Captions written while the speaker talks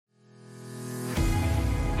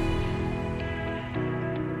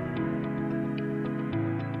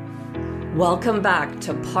Welcome back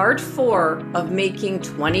to part 4 of making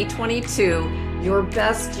 2022 your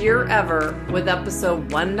best year ever with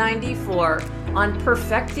episode 194 on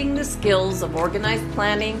perfecting the skills of organized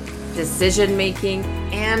planning, decision making,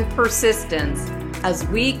 and persistence as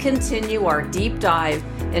we continue our deep dive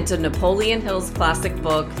into Napoleon Hill's classic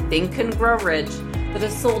book, Think and Grow Rich, that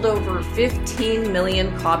has sold over 15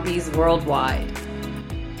 million copies worldwide.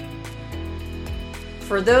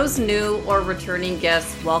 For those new or returning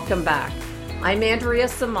guests, welcome back. I'm Andrea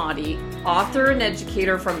Samadi, author and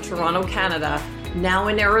educator from Toronto, Canada, now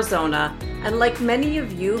in Arizona, and like many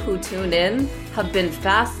of you who tune in, have been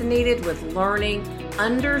fascinated with learning,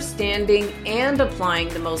 understanding, and applying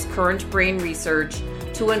the most current brain research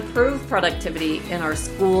to improve productivity in our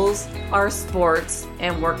schools, our sports,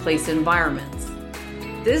 and workplace environments.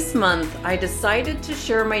 This month, I decided to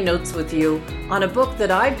share my notes with you on a book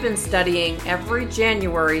that I've been studying every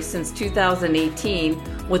January since 2018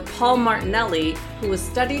 with Paul Martinelli, who has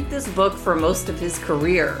studied this book for most of his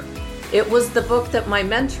career. It was the book that my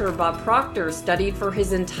mentor, Bob Proctor, studied for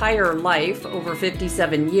his entire life, over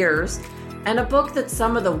 57 years, and a book that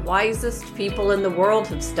some of the wisest people in the world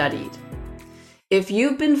have studied. If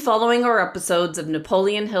you've been following our episodes of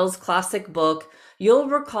Napoleon Hill's classic book, you'll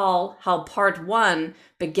recall how part 1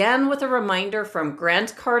 began with a reminder from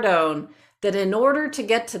Grant Cardone that in order to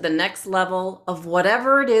get to the next level of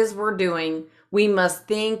whatever it is we're doing, we must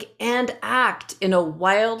think and act in a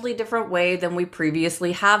wildly different way than we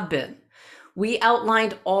previously have been. We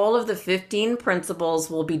outlined all of the 15 principles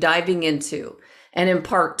we'll be diving into. And in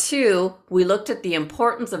part 2, we looked at the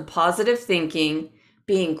importance of positive thinking,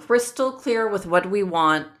 being crystal clear with what we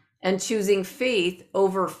want, and choosing faith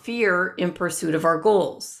over fear in pursuit of our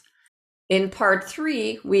goals. In part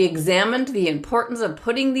 3, we examined the importance of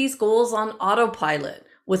putting these goals on autopilot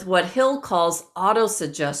with what Hill calls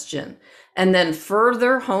autosuggestion, and then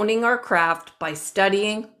further honing our craft by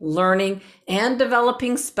studying, learning, and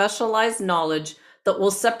developing specialized knowledge that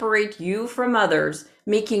will separate you from others,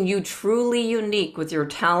 making you truly unique with your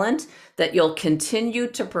talent that you'll continue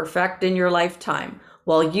to perfect in your lifetime,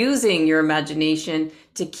 while using your imagination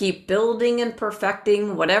to keep building and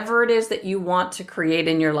perfecting whatever it is that you want to create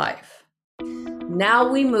in your life. Now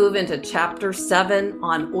we move into Chapter 7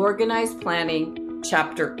 on organized planning,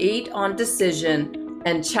 Chapter 8 on decision,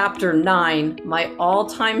 and Chapter 9, my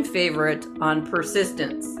all-time favorite, on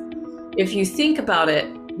persistence. If you think about it,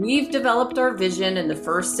 we've developed our vision in the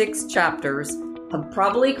first 6 chapters, have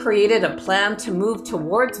probably created a plan to move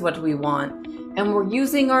towards what we want, and we're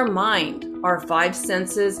using our mind, our 5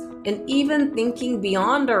 senses, and even thinking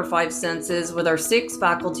beyond our 5 senses with our 6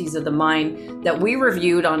 faculties of the mind that we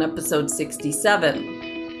reviewed on episode 67.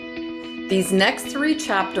 These next 3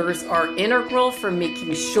 chapters are integral for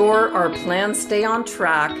making sure our plans stay on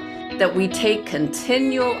track, that we take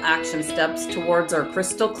continual action steps towards our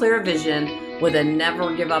crystal clear vision with a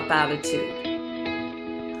never give up attitude.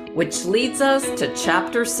 Which leads us to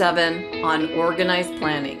Chapter 7 on organized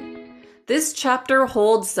planning. This chapter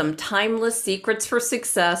holds some timeless secrets for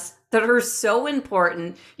success that are so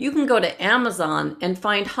important, you can go to Amazon and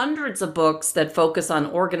find hundreds of books that focus on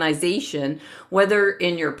organization, whether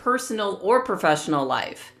in your personal or professional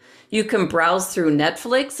life. You can browse through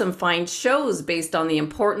Netflix and find shows based on the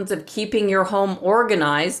importance of keeping your home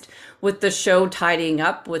organized, with the show Tidying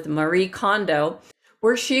Up with Marie Kondo,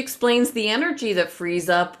 where she explains the energy that frees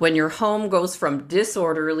up when your home goes from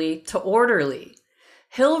disorderly to orderly.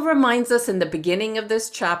 Hill reminds us in the beginning of this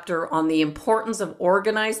chapter on the importance of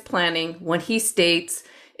organized planning when he states,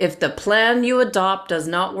 if the plan you adopt does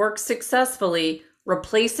not work successfully,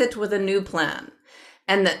 replace it with a new plan.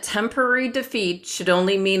 And that temporary defeat should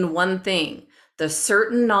only mean one thing, the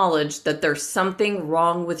certain knowledge that there's something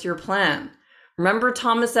wrong with your plan. Remember,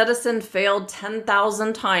 Thomas Edison failed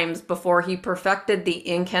 10,000 times before he perfected the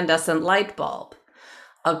incandescent light bulb.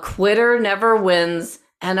 A quitter never wins,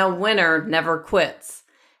 and a winner never quits.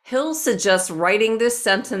 Hill suggests writing this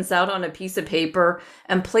sentence out on a piece of paper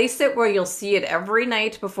and place it where you'll see it every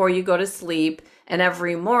night before you go to sleep and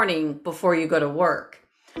every morning before you go to work.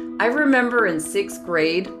 I remember in 6th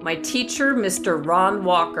grade, my teacher, Mr. Ron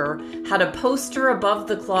Walker, had a poster above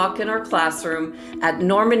the clock in our classroom at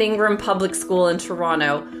Norman Ingram Public School in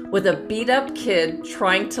Toronto with a beat-up kid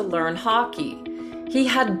trying to learn hockey. He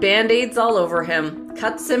had band-aids all over him,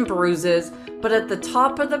 cuts and bruises, but at the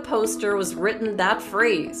top of the poster was written that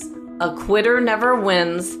phrase, a quitter never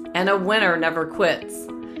wins and a winner never quits.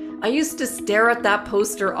 I used to stare at that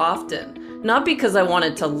poster often, not because I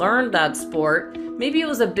wanted to learn that sport, Maybe it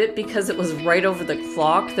was a bit because it was right over the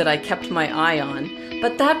clock that I kept my eye on,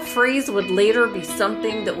 but that phrase would later be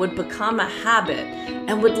something that would become a habit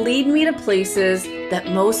and would lead me to places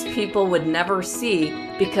that most people would never see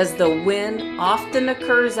because the win often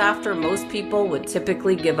occurs after most people would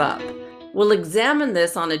typically give up. We'll examine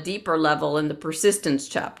this on a deeper level in the persistence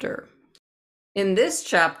chapter. In this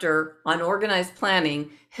chapter on organized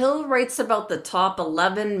planning, Hill writes about the top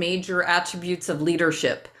 11 major attributes of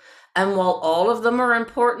leadership. And while all of them are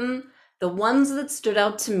important, the ones that stood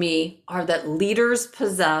out to me are that leaders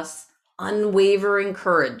possess unwavering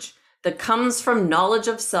courage that comes from knowledge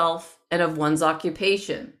of self and of one's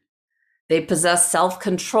occupation. They possess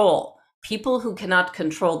self-control. People who cannot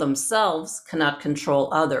control themselves cannot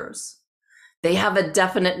control others. They have a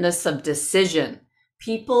definiteness of decision.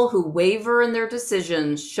 People who waver in their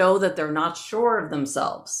decisions show that they're not sure of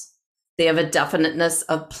themselves. They have a definiteness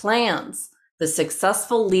of plans. The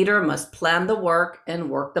successful leader must plan the work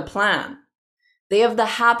and work the plan. They have the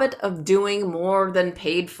habit of doing more than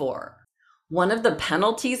paid for. One of the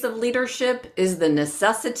penalties of leadership is the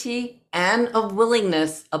necessity and of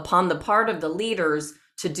willingness upon the part of the leaders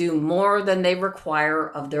to do more than they require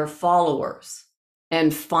of their followers.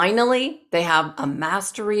 And finally, they have a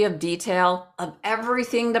mastery of detail of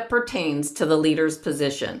everything that pertains to the leader's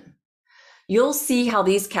position. You'll see how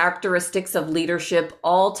these characteristics of leadership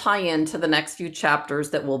all tie into the next few chapters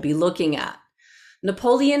that we'll be looking at.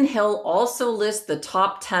 Napoleon Hill also lists the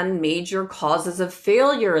top 10 major causes of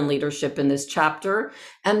failure in leadership in this chapter,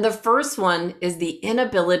 and the first one is the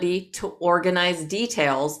inability to organize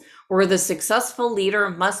details, where the successful leader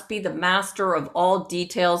must be the master of all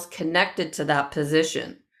details connected to that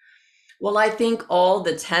position. Well, I think all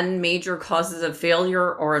the 10 major causes of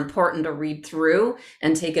failure are important to read through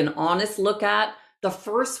and take an honest look at. The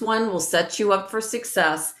first one will set you up for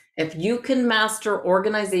success if you can master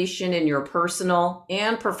organization in your personal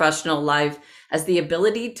and professional life, as the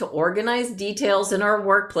ability to organize details in our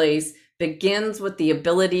workplace begins with the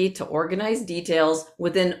ability to organize details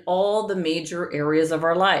within all the major areas of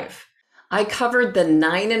our life. I covered the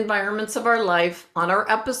 9 environments of our life on our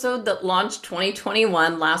episode that launched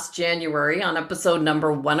 2021 last January on episode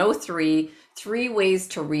number 103, 3 ways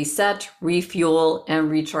to reset, refuel, and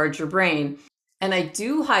recharge your brain. And I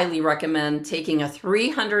do highly recommend taking a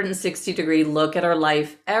 360-degree look at our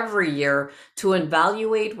life every year to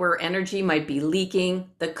evaluate where energy might be leaking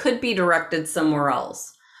that could be directed somewhere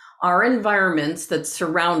else. Our environments that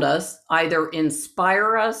surround us either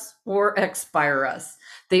inspire us or expire us.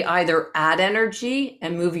 They either add energy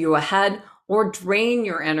and move you ahead or drain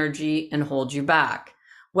your energy and hold you back.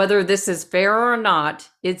 Whether this is fair or not,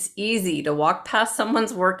 it's easy to walk past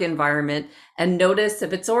someone's work environment and notice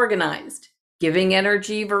if it's organized, giving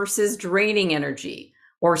energy versus draining energy,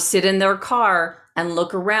 or sit in their car and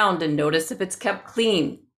look around and notice if it's kept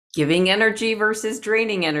clean, giving energy versus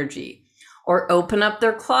draining energy, or open up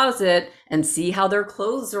their closet and see how their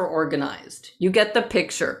clothes are organized. You get the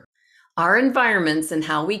picture. Our environments and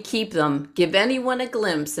how we keep them give anyone a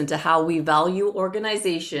glimpse into how we value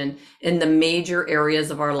organization in the major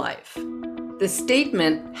areas of our life. The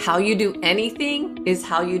statement, how you do anything is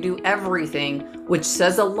how you do everything, which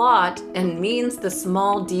says a lot and means the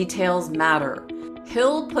small details matter.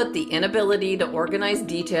 Hill put the inability to organize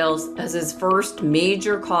details as his first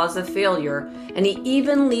major cause of failure, and he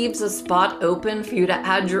even leaves a spot open for you to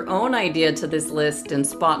add your own idea to this list in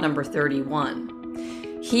spot number 31.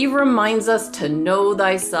 He reminds us to know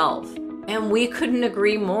thyself, and we couldn't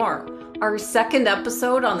agree more. Our second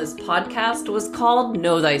episode on this podcast was called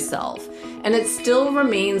Know Thyself, and it still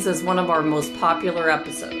remains as one of our most popular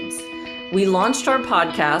episodes. We launched our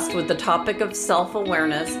podcast with the topic of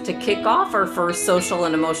self-awareness to kick off our first social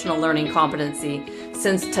and emotional learning competency,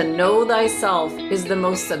 since to know thyself is the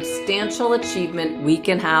most substantial achievement we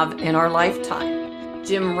can have in our lifetime.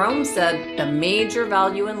 Jim Rohn said, the major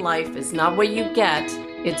value in life is not what you get,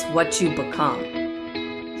 it's what you become.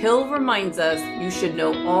 Hill reminds us you should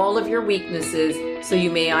know all of your weaknesses so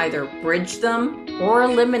you may either bridge them or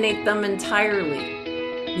eliminate them entirely.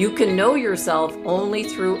 You can know yourself only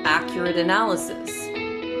through accurate analysis.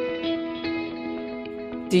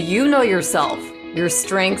 Do you know yourself, your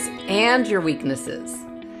strengths, and your weaknesses?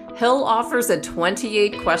 Hill offers a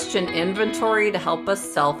 28-question inventory to help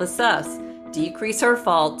us self-assess, decrease our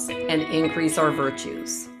faults, and increase our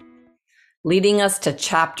virtues. Leading us to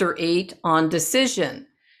Chapter 8 on decision.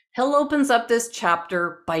 Hill opens up this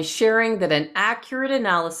chapter by sharing that an accurate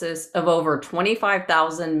analysis of over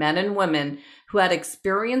 25,000 men and women who had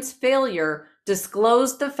experienced failure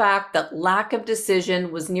disclosed the fact that lack of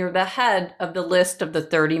decision was near the head of the list of the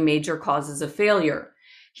 30 major causes of failure.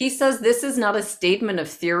 He says this is not a statement of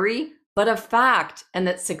theory, but a fact, and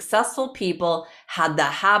that successful people had the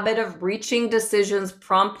habit of reaching decisions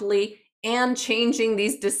promptly and changing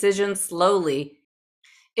these decisions slowly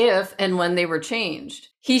if and when they were changed.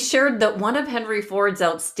 He shared that one of Henry Ford's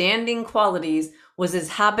outstanding qualities was his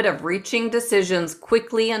habit of reaching decisions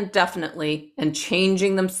quickly and definitely and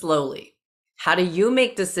changing them slowly. How do you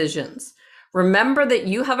make decisions? Remember that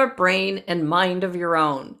you have a brain and mind of your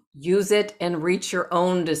own. Use it and reach your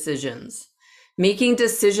own decisions. Making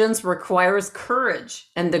decisions requires courage,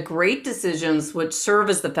 and the great decisions which serve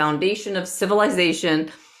as the foundation of civilization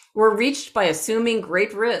were reached by assuming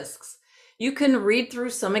great risks. You can read through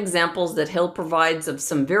some examples that Hill provides of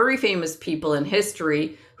some very famous people in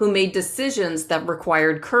history who made decisions that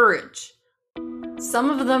required courage. Some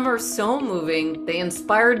of them are so moving, they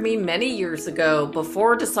inspired me many years ago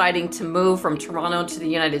before deciding to move from Toronto to the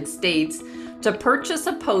United States to purchase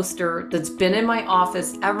a poster that's been in my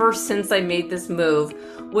office ever since I made this move,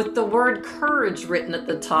 with the word courage written at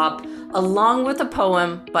the top, along with a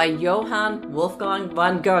poem by Johann Wolfgang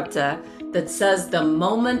von Goethe that says, "The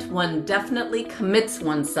moment one definitely commits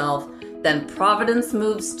oneself, then providence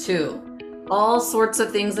moves too. All sorts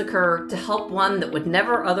of things occur to help one that would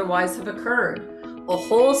never otherwise have occurred. A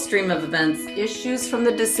whole stream of events issues from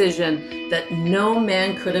the decision that no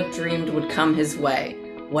man could have dreamed would come his way.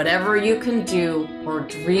 Whatever you can do or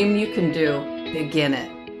dream you can do, begin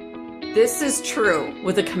it." This is true.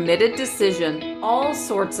 With a committed decision, all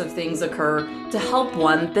sorts of things occur to help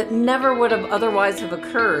one that never would have otherwise have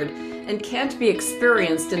occurred and can't be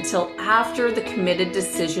experienced until after the committed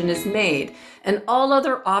decision is made and all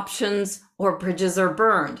other options or bridges are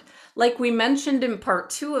burned. Like we mentioned in part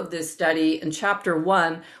 2 of this study in chapter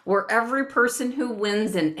 1, where every person who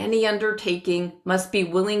wins in any undertaking must be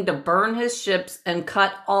willing to burn his ships and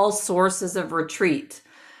cut all sources of retreat.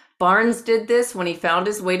 Barnes did this when he found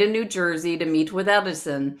his way to New Jersey to meet with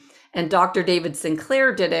Edison, and Dr. David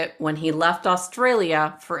Sinclair did it when he left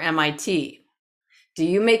Australia for MIT. Do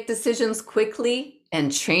you make decisions quickly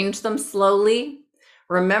and change them slowly?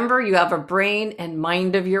 Remember, you have a brain and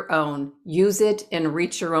mind of your own. Use it and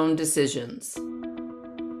reach your own decisions.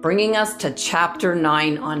 Bringing us to chapter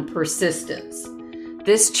 9 on persistence.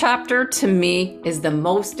 This chapter, to me, is the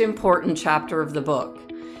most important chapter of the book.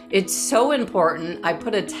 It's so important, I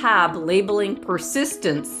put a tab labeling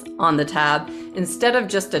persistence on the tab instead of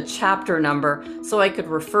just a chapter number so I could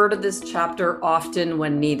refer to this chapter often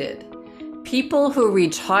when needed. People who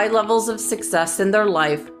reach high levels of success in their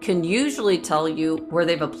life can usually tell you where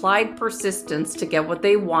they've applied persistence to get what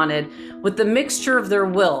they wanted with the mixture of their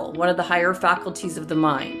will, one of the higher faculties of the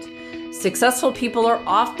mind. Successful people are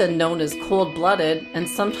often known as cold-blooded and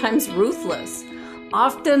sometimes ruthless.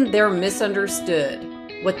 Often they're misunderstood.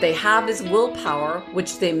 What they have is willpower,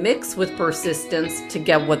 which they mix with persistence to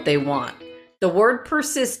get what they want. The word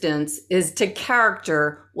persistence is to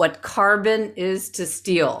character what carbon is to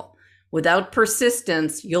steel. Without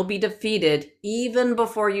persistence, you'll be defeated even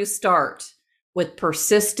before you start. With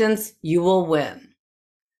persistence, you will win.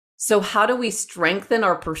 So how do we strengthen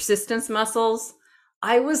our persistence muscles?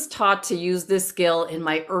 I was taught to use this skill in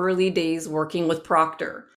my early days working with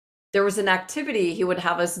Proctor. There was an activity he would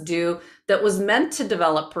have us do that was meant to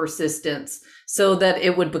develop persistence so that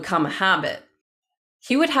it would become a habit.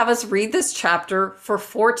 He would have us read this chapter for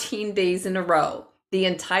 14 days in a row, the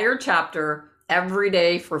entire chapter, every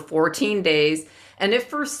day for 14 days, and if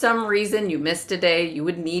for some reason you missed a day, you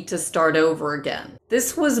would need to start over again.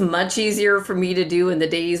 This was much easier for me to do in the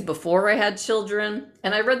days before I had children,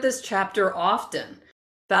 and I read this chapter often.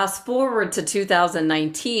 Fast forward to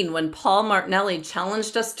 2019 when Paul Martinelli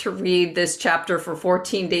challenged us to read this chapter for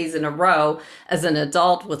 14 days in a row as an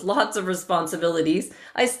adult with lots of responsibilities.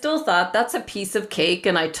 I still thought that's a piece of cake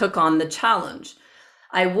and I took on the challenge.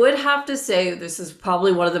 I would have to say this is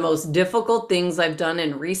probably one of the most difficult things I've done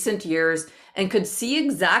in recent years and could see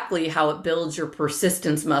exactly how it builds your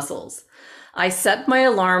persistence muscles. I set my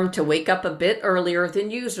alarm to wake up a bit earlier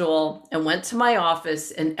than usual and went to my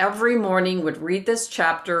office and every morning would read this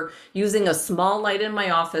chapter using a small light in my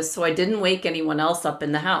office so I didn't wake anyone else up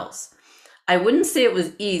in the house. I wouldn't say it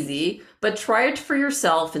was easy, but try it for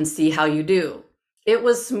yourself and see how you do. It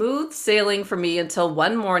was smooth sailing for me until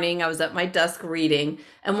one morning I was at my desk reading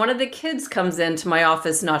and one of the kids comes into my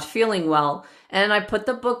office not feeling well, and I put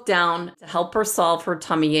the book down to help her solve her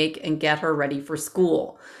tummy ache and get her ready for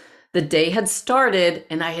school. The day had started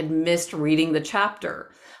and I had missed reading the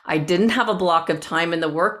chapter. I didn't have a block of time in the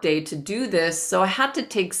workday to do this, so I had to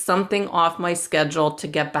take something off my schedule to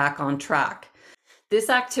get back on track. This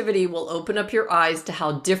activity will open up your eyes to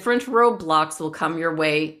how different roadblocks will come your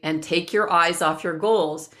way and take your eyes off your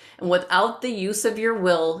goals. And without the use of your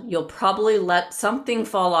will, you'll probably let something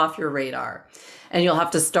fall off your radar. And you'll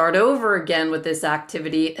have to start over again with this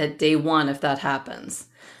activity at day 1 if that happens.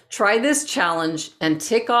 Try this challenge and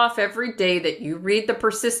tick off every day that you read the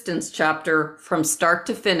persistence chapter from start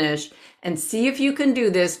to finish and see if you can do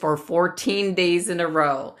this for 14 days in a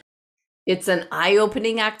row. It's an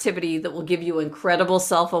eye-opening activity that will give you incredible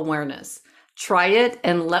self-awareness. Try it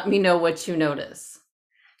and let me know what you notice.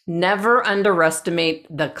 Never underestimate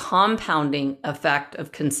the compounding effect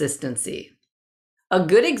of consistency. A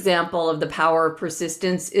good example of the power of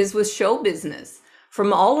persistence is with show business.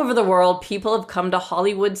 From all over the world, people have come to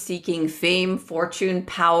Hollywood seeking fame, fortune,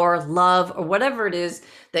 power, love, or whatever it is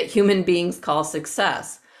that human beings call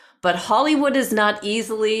success. But Hollywood is not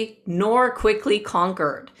easily nor quickly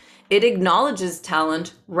conquered. It acknowledges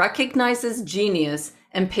talent, recognizes genius,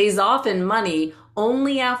 and pays off in money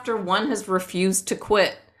only after one has refused to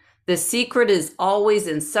quit. The secret is always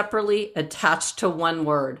inseparably attached to one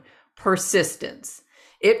word: persistence.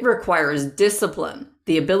 It requires discipline,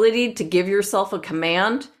 the ability to give yourself a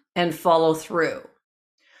command and follow through.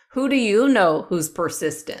 Who do you know who's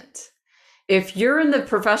persistent? If you're in the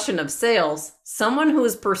profession of sales, someone who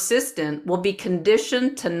is persistent will be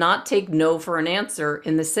conditioned to not take no for an answer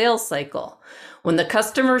in the sales cycle. When the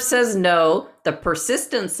customer says no, the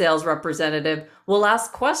persistent sales representative will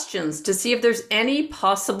ask questions to see if there's any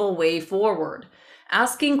possible way forward.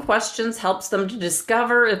 Asking questions helps them to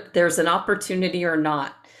discover if there's an opportunity or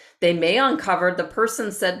not. They may uncover the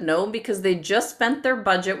person said no because they just spent their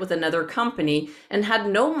budget with another company and had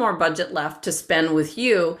no more budget left to spend with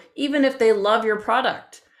you, even if they love your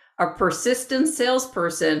product. A persistent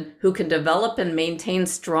salesperson who can develop and maintain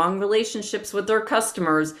strong relationships with their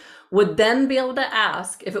customers would then be able to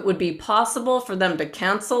ask if it would be possible for them to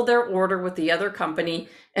cancel their order with the other company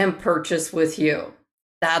and purchase with you.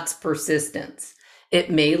 That's persistence.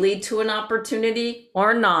 It may lead to an opportunity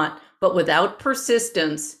or not, but without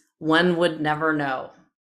persistence, one would never know.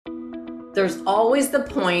 There's always the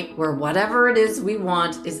point where whatever it is we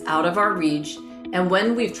want is out of our reach, and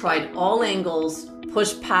when we've tried all angles,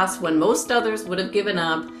 pushed past when most others would have given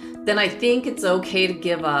up, then I think it's okay to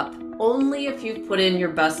give up, only if you've put in your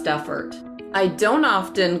best effort. I don't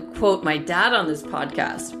often quote my dad on this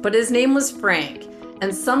podcast, but his name was Frank,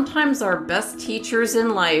 and sometimes our best teachers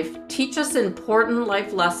in life teach us important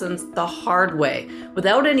life lessons the hard way,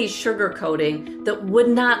 without any sugarcoating that would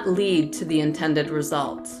not lead to the intended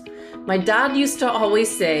results. My dad used to always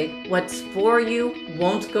say, "What's for you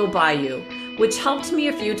won't go by you," which helped me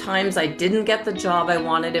a few times I didn't get the job I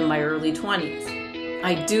wanted in my early 20s.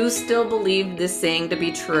 I do still believe this saying to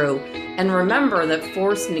be true, and remember that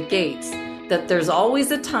force negates, that there's always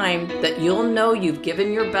a time that you'll know you've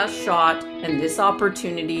given your best shot and this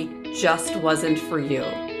opportunity just wasn't for you.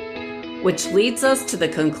 Which leads us to the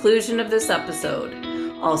conclusion of this episode.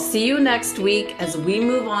 I'll see you next week as we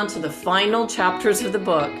move on to the final chapters of the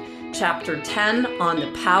book. Chapter 10 on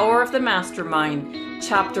the power of the mastermind.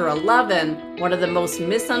 Chapter 11, one of the most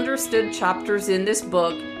misunderstood chapters in this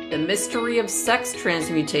book, the mystery of sex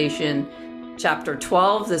transmutation. Chapter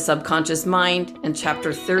 12, the subconscious mind, and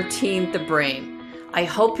Chapter 13, the brain. I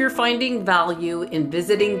hope you're finding value in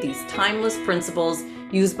visiting these timeless principles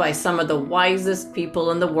used by some of the wisest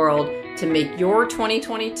people in the world to make your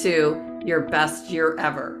 2022 your best year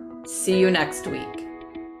ever. See you next week.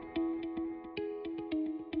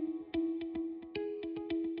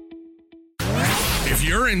 If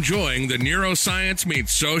you're enjoying the Neuroscience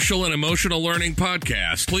Meets Social and Emotional Learning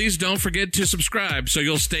podcast, please don't forget to subscribe so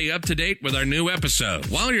you'll stay up to date with our new episode.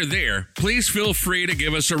 While you're there, please feel free to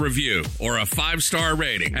give us a review or a 5-star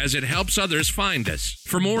rating, as it helps others find us.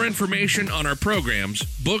 For more information on our programs,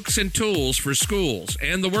 books, and tools for schools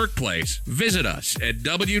and the workplace, visit us at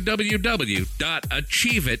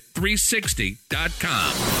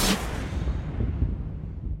www.achieveit360.com.